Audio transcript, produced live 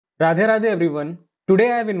Radhe Radhe everyone.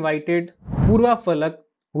 Today I have invited Purva Falak,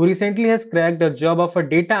 who recently has cracked a job of a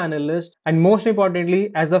data analyst and most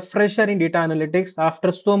importantly as a fresher in data analytics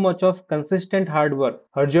after so much of consistent hard work.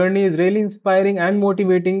 Her journey is really inspiring and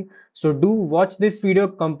motivating. So do watch this video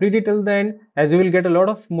completely till the end as you will get a lot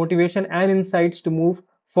of motivation and insights to move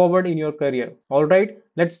forward in your career. Alright,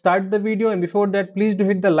 let's start the video and before that please do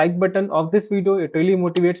hit the like button of this video. It really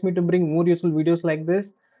motivates me to bring more useful videos like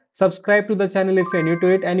this. Subscribe to the channel if you're new to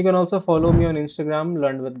it, and you can also follow me on Instagram,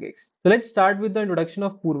 LearnWidGiggs. So let's start with the introduction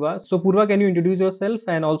of Purva. So Purva, can you introduce yourself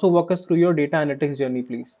and also walk us through your data analytics journey,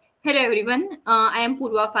 please? Hello everyone, I am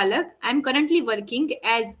Purva Falak. I am currently working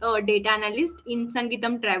as a data analyst in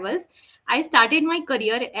Sangeetam Travels. I started my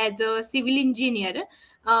career as a civil engineer,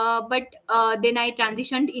 but then I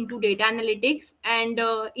transitioned into data analytics. And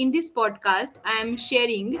in this podcast, I am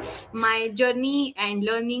sharing my journey and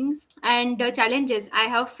learnings and challenges I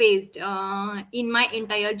have faced in my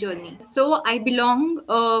entire journey. So I belong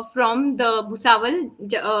from the Bhusawal,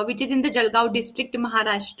 which is in the Jalgaon district,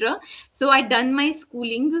 Maharashtra. So I done my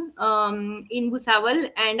schooling in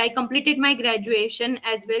Bhusawal and I completed my graduation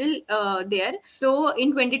as well there. So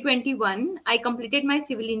in 2021, I completed my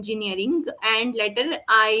civil engineering and later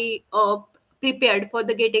I prepared for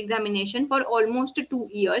the GATE examination for almost 2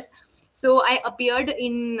 years. So I appeared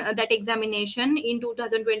in that examination in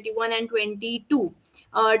 2021 and 22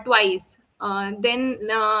 twice.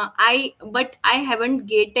 But I haven't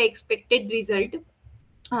get the expected result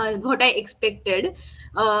what I expected.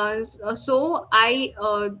 So I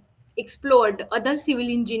explored other civil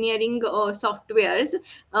engineering softwares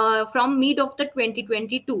from mid of the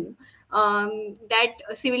 2022. That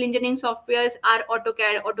civil engineering softwares are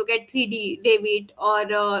AutoCAD 3D, Revit, or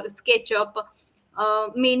SketchUp,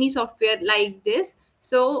 many software like this.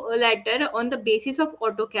 So later, on the basis of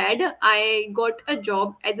AutoCAD, I got a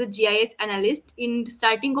job as a GIS analyst in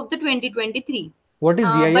starting of the 2023. What is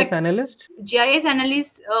GIS But analyst? GIS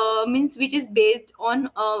analyst means which is based on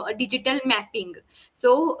a digital mapping.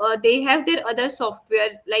 So they have their other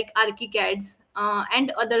software like ArchiCADs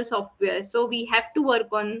and other software. So we have to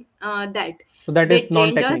work on that. So that They is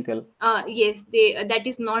trained us. non-technical. Yes, they that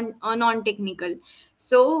is non-technical.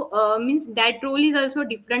 So means that role is also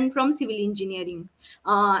different from civil engineering.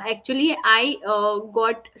 Actually, I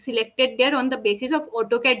got selected there on the basis of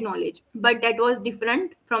AutoCAD knowledge, but that was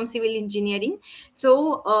different from civil engineering.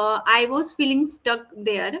 So I was feeling stuck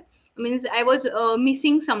there, means I was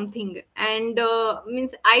missing something, and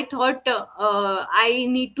means I thought I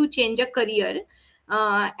need to change a career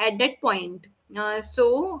at that point.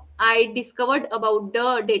 So I discovered about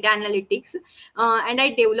the data analytics and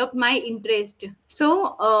I developed my interest.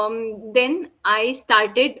 So then I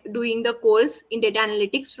started doing the course in data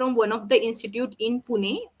analytics from one of the institute in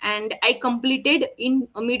Pune, and I completed in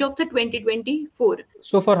mid of the 2024.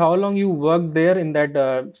 So for how long you worked there in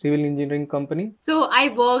that civil engineering company? So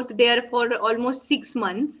I worked there for almost 6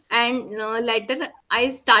 months, and later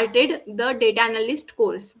I started the data analyst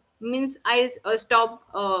course. Means I stopped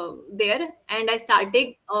there and I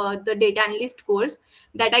started the data analyst course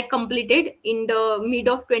that I completed in the mid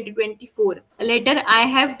of 2024. Later, I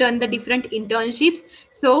have done the different internships.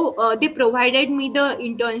 So they provided me the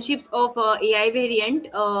internships of AI variant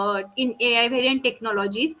in AI variant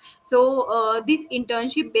technologies. So this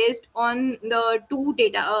internship based on the two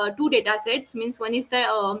data sets, means one is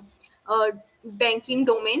the banking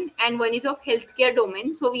domain and one is of healthcare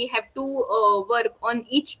domain. So we have to work on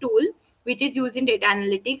each tool which is used in data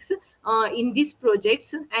analytics in these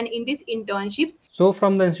projects and in these internships. So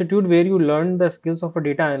from the institute where you learned the skills of a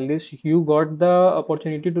data analyst, you got the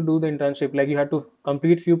opportunity to do the internship. Like you had to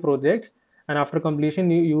complete few projects, and after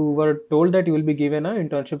completion, you were told that you will be given an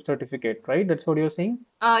internship certificate, right? That's what you're saying?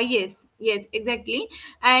 Yes, exactly.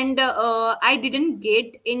 And I didn't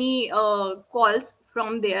get any calls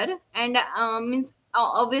from there, and means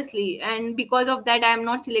obviously, and because of that, I am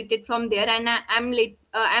not selected from there, and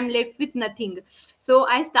I'm left with nothing. So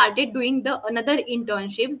I started doing the another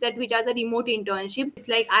internships that which are the remote internships. It's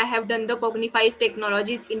like I have done the Cognify's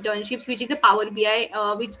Technologies internships, which is a Power BI,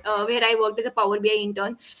 which where I worked as a Power BI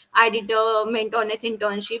intern. I did Mentorness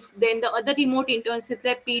internships. Then the other remote internships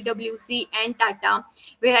at PwC and Tata,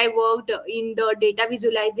 where I worked in the data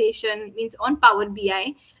visualization, means on Power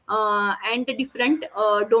BI and the different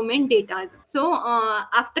domain data. So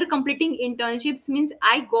after completing internships, means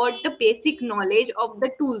I got the basic knowledge of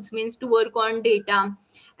the tools, means to work on data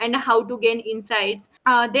and how to gain insights.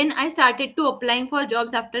 Then I started to applying for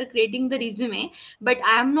jobs after creating the resume, but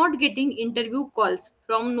I am not getting interview calls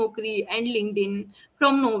from Naukri and LinkedIn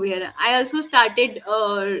from nowhere. I also started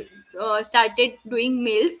doing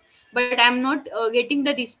mails, but I'm not getting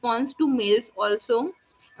the response to mails also.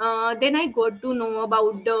 Then I got to know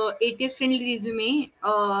about the ATS friendly resume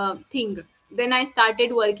thing. Then I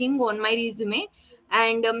started working on my resume.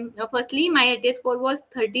 And firstly, my ATS score was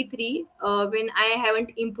 33 when I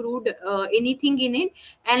haven't improved anything in it.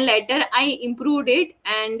 And later I improved it,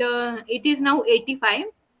 and it is now 85.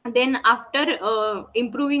 Then after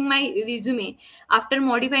improving my resume, after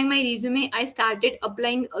modifying my resume, I started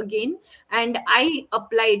applying again. And I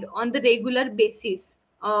applied on the regular basis,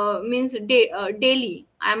 means daily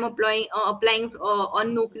I am applying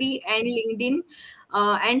on Naukri and LinkedIn,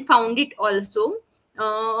 and found it also.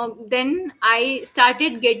 Then I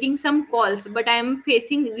started getting some calls, but I am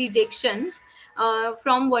facing rejections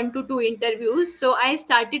from one to two interviews. So I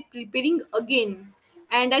started preparing again,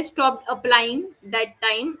 and I stopped applying that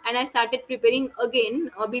time, and I started preparing again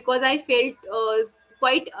because I felt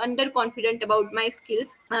quite underconfident about my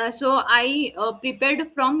skills. So I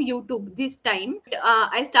prepared from YouTube this time.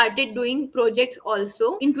 I started doing projects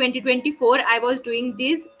also in 2024. I was doing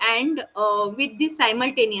this, and with this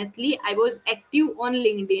simultaneously I was active on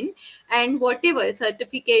LinkedIn, and whatever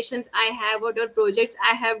certifications I have, whatever projects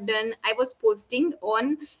I have done, I was posting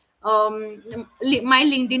on my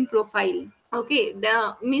LinkedIn profile. Okay,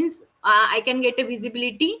 the means I can get a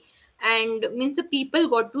visibility, and means the people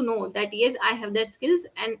got to know that yes, I have that skills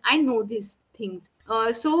and I know these things.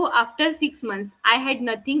 So after 6 months I had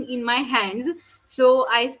nothing in my hands, so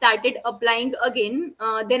I started applying again.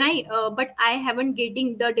 Then I but I haven't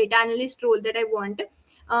getting the data analyst role that I want.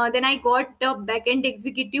 Then I got the backend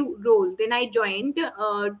executive role. Then I joined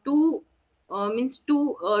to means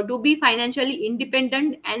to be financially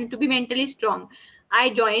independent and to be mentally strong. I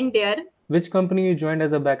joined there Which company you joined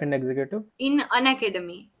as a backend executive? in an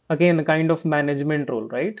academy. Again, a kind of management role,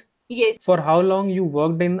 right? Yes. For how long you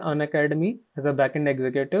worked in an academy as a backend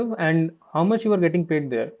executive, and how much you were getting paid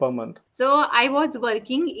there per month? So I was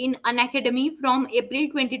working in an academy from April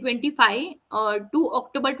 2025 to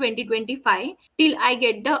October 2025 till I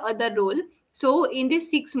get the other role. So in these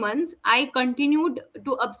 6 months, I continued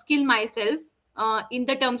to upskill myself in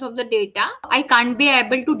the terms of the data. I can't be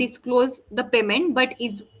able to disclose the payment, but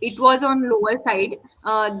it was on lower side.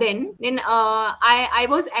 Then I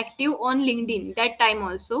was active on LinkedIn that time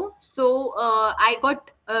also. So I got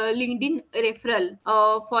LinkedIn referral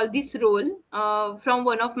for this role from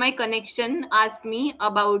one of my connection asked me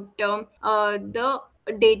about the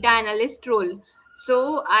data analyst role.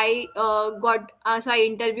 So I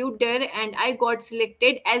interviewed there, and I got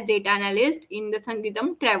selected as data analyst in the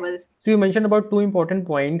Sangeetam Travels. So you mentioned about two important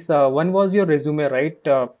points. One was your resume, right,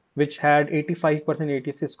 which had 85%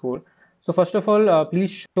 ATC score. So first of all,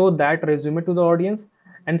 please show that resume to the audience.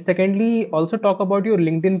 And secondly, also talk about your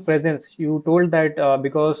LinkedIn presence. You told that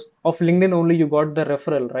because of LinkedIn only you got the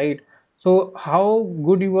referral, right? So how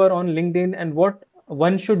good you were on LinkedIn, and what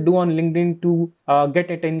one should do on LinkedIn to get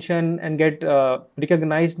attention and get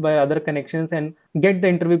recognized by other connections and get the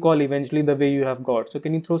interview call eventually the way you have got. So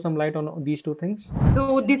can you throw some light on these two things?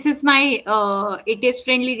 So this is my ATS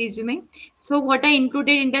friendly resume. So what I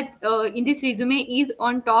included in that in this resume is,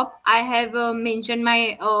 on top I have mentioned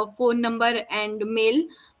my phone number and mail.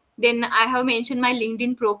 Then I have mentioned my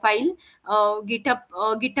LinkedIn profile,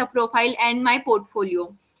 GitHub profile, and my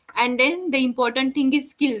portfolio. And then the important thing is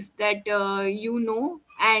skills that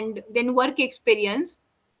and then work experience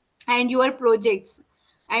and your projects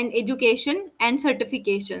and education and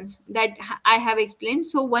certifications that I have explained.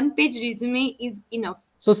 So one page resume is enough.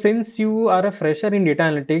 So since you are a fresher in data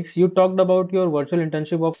analytics, you talked about your virtual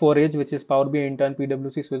internship of 4H, which is Power BI intern,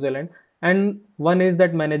 PwC Switzerland, and one is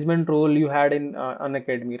that management role you had in an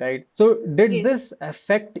academy, right? So did Yes. this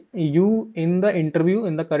affect you in the interview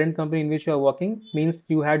in the current company in which you are working? Means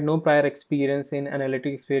you had no prior experience in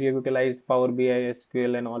analytics where you utilized Power BI,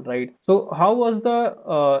 SQL, and all, right? So how was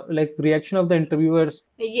the like reaction of the interviewers?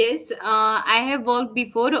 Yes, I have worked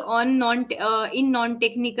before on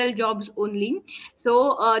non-technical jobs only.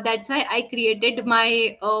 So that's why I created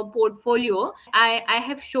my portfolio. I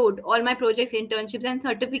have showed all my projects, internships, and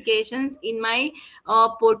certifications in my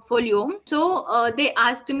portfolio. So they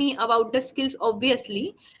asked me about the skills,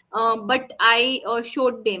 obviously, but I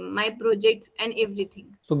showed them my projects and everything.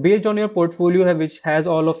 So based on your portfolio, which has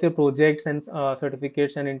all of your projects and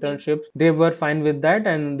certificates and Yes. internships, they were fine with that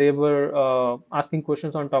and they were asking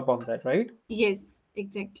questions on top of that, right? Yes,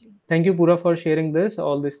 exactly. Thank you, Pura, for sharing this,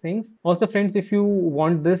 all these things. Also, friends, if you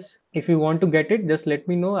want this, if you want to get it, just let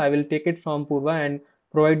me know. I will take it from Purva and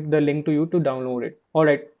provide the link to you to download it. All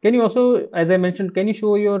right. Can you also, as I mentioned, can you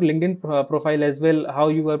show your LinkedIn profile as well, how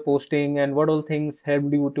you were posting and what all things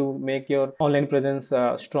helped you to make your online presence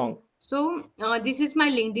strong? So this is my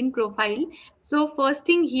LinkedIn profile. So first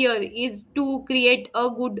thing here is to create a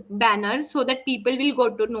good banner so that people will go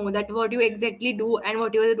to know that what you exactly do and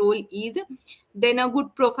what your role is. Then a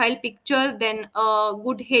good profile picture, then a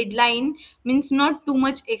good headline, means not too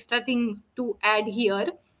much extra thing to add here.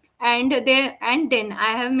 And then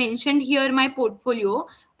I have mentioned here my portfolio,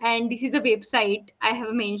 and this is a website I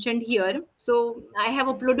have mentioned here. So I have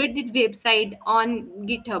uploaded this website on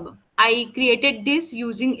GitHub. I created this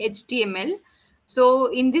using HTML.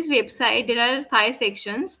 So in this website, there are 5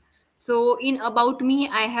 sections. So in About Me,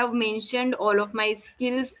 I have mentioned all of my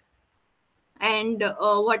skills and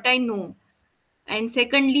what I know. And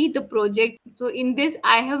secondly, the project. So in this,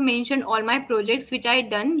 I have mentioned all my projects which I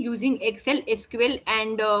done using Excel, SQL,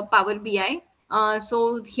 and Power BI.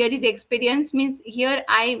 So here is experience, means here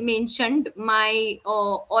I mentioned my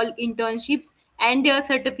all internships and their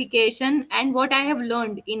certification and what I have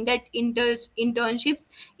learned in that internships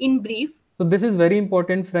in brief. So this is very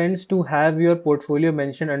important, friends, to have your portfolio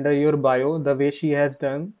mentioned under your bio, the way she has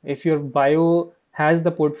done. If your bio has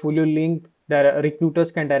the portfolio link, that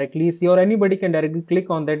recruiters can directly see, or anybody can directly click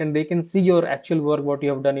on that, and they can see your actual work, what you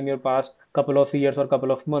have done in your past couple of years or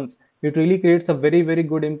couple of months. It really creates a very, very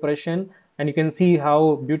good impression, and you can see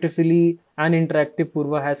how beautifully and interactive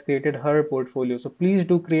Purva has created her portfolio. So please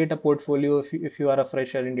do create a portfolio if you are a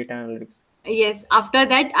fresher in data analytics. Yes, after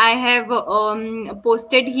that, I have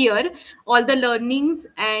posted here all the learnings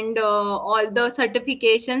and all the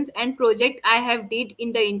certifications and project I have did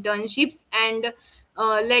in the internships and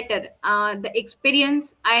later the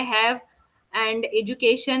experience I have and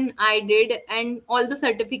education I did and all the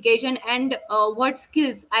certification and what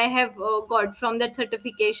skills I have got from that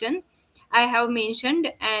certification I have mentioned,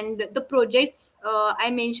 and the projects I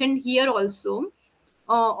mentioned here also,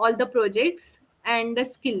 all the projects and the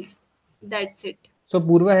skills. That's it. So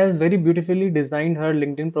Purva has very beautifully designed her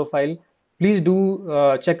LinkedIn profile. Please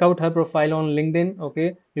do check out her profile on LinkedIn.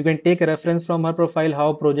 Okay, you can take a reference from her profile,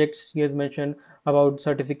 how projects she has mentioned, about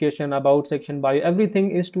certification, about section bio.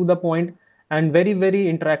 Everything is to the point and very, very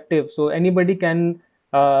interactive. So anybody can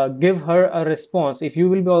give her a response. If you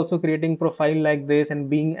will be also creating profile like this and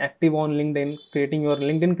being active on LinkedIn, creating your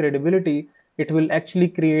LinkedIn credibility, it will actually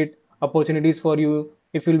create opportunities for you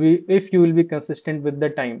if you will be consistent with the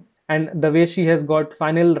time. And the way she has got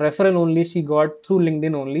final referral only, she got through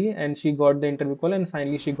LinkedIn only, and she got the interview call, and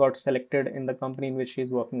finally she got selected in the company in which she is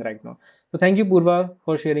working right now. So thank you, Purva,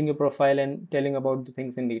 for sharing your profile and telling about the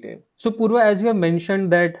things in detail. So Purva, as you have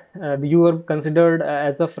mentioned that you were considered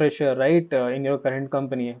as a fresher, right, in your current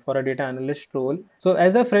company for a data analyst role. So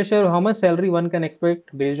as a fresher, how much salary one can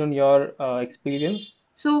expect based on your experience?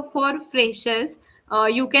 So for freshers,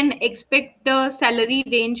 you can expect the salary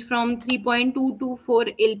range from 3.2 to 4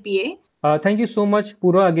 LPA. Thank you so much,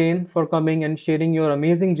 Pura, again for coming and sharing your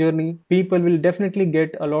amazing journey. People will definitely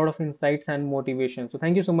get a lot of insights and motivation. So,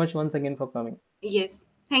 thank you so much once again for coming. Yes.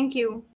 Thank you.